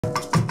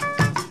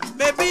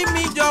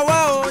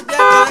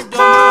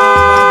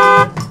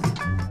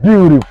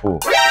Beautiful.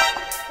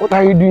 What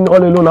are you doing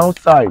all alone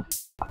outside?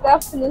 Good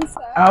afternoon, sir.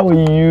 How are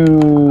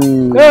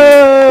you?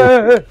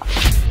 Hey.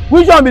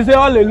 Which one be say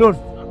all alone?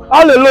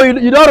 All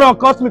alone, you don't run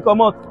cost me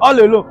come out. All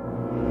alone.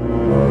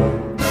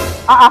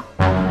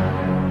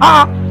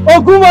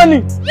 Oh, good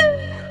morning.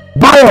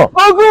 Bayo!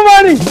 Oh, good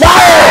morning.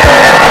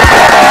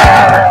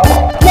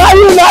 Now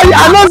you,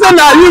 I know say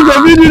now you go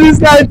be do this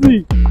kind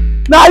thing.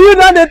 Now you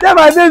don't dey tell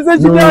my babe say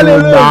she dey all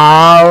alone.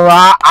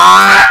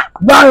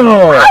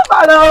 Bayo!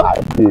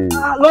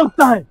 Long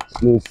time.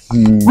 Let's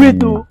see.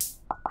 Wait oh.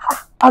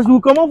 As we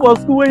come up for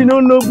school when you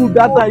don't know book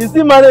that time, you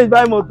still manage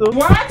buy motor.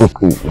 What?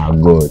 My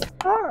God.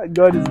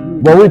 God is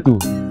good. But wait oh.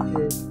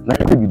 Now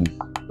you baby this.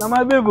 Now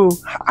my baby.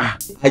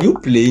 Are you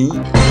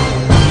playing?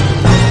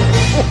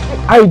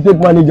 How you take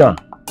manager?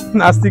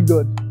 Nasty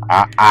God.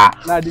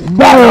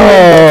 Bayo!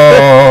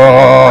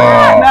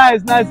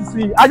 Nice to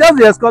see you. I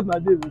just escort my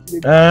baby.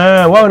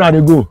 Where would I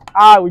go?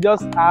 We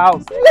just our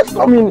house. Let's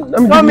come in.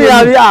 Let me Come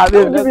here,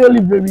 give me a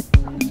lift, baby.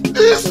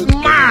 This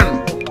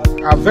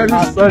man are very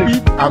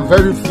stupid and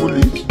very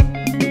foolish.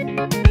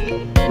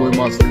 We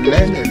must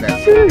learn a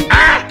lesson.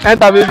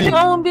 Enter, baby.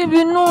 No,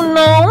 baby, no.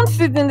 I want to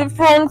sit in the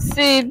front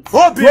seat.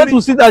 Oh, baby. You want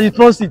to sit at the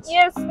front seat?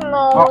 Yes,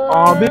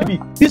 no. Baby.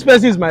 This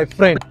person is my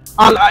friend.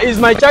 And is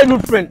my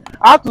childhood friend.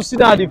 I have to sit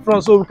down at the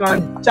front so we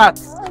can chat.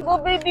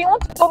 But baby, you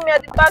want to call me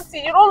at the back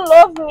seat? You don't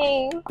love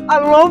me. I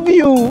love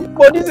you,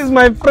 but this is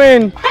my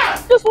friend.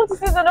 Just want to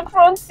sit on the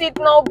front seat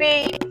now,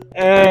 babe.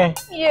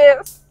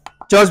 Yes.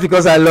 Just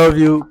because I love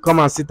you, come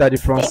and sit at the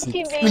front Thank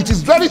you, seat. babe. It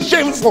is very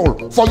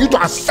shameful for you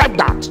to accept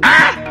that.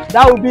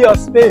 That will be your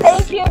space.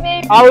 Thank you,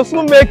 babe. I will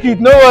soon make it,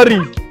 no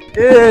worry.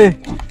 Hey,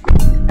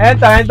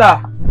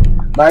 enter.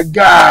 My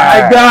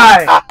guy.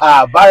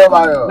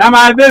 Bayo. Now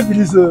my baby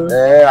is so.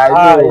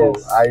 I know.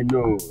 Yes. I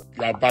know.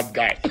 You are bad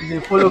guy. They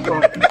follow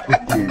come.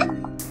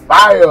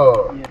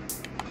 Bayo.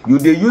 You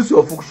dey use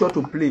your function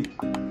to play.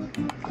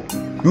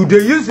 You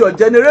dey use your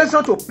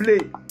generation to play.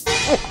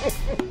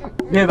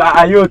 Babe,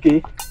 are you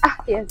okay?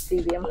 Yes,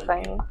 baby, I'm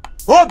fine.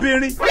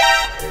 Obìnrin.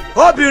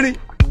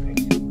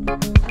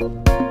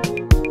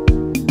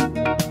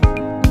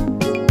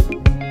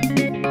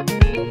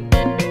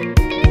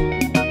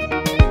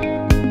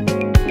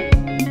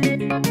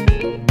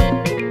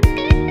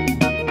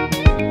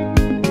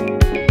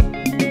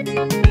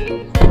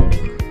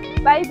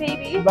 Bye,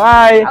 baby.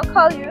 Bye. I'll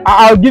call you.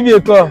 I'll give you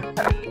a call.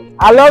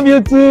 I love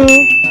you too.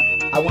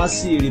 Àwọn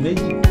sí èrè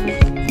méjì.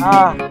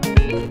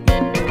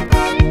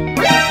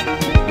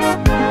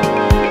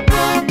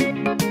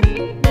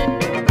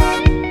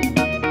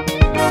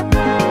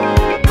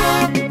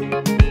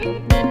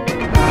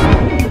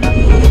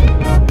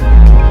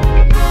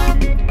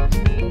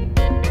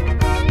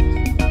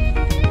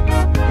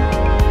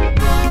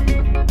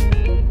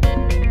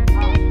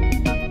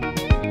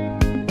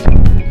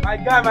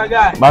 My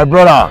guy. My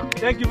brother.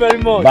 Thank you very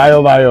much.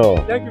 Bayo.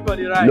 Thank you for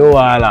the ride. No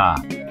wahala.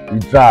 You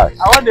try.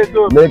 I want to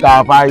go. Make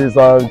I find you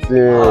something.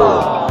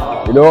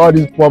 You know all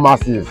these poor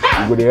masses.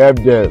 You go to help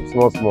them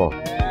small.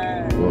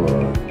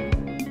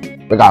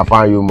 Make I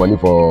find you money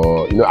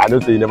for. I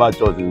don't say you never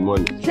trust in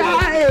money.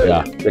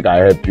 Yeah. Make I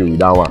help you with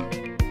that one.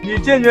 You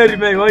change your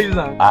remain. What use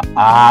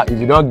that? If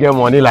you don't get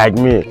money like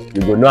me,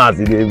 you go know as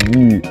it dey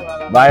be.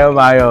 Bayo.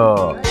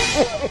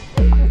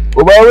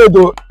 Oh, but wait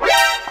though.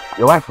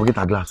 Your wife forget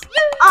her glass.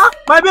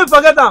 My babe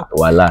forget am.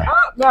 Wallahi.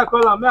 May I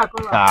call am?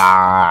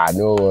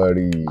 No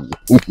worry.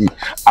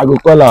 I go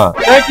call her.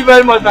 Thank you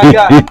very much, my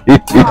guy.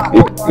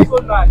 So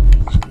nice.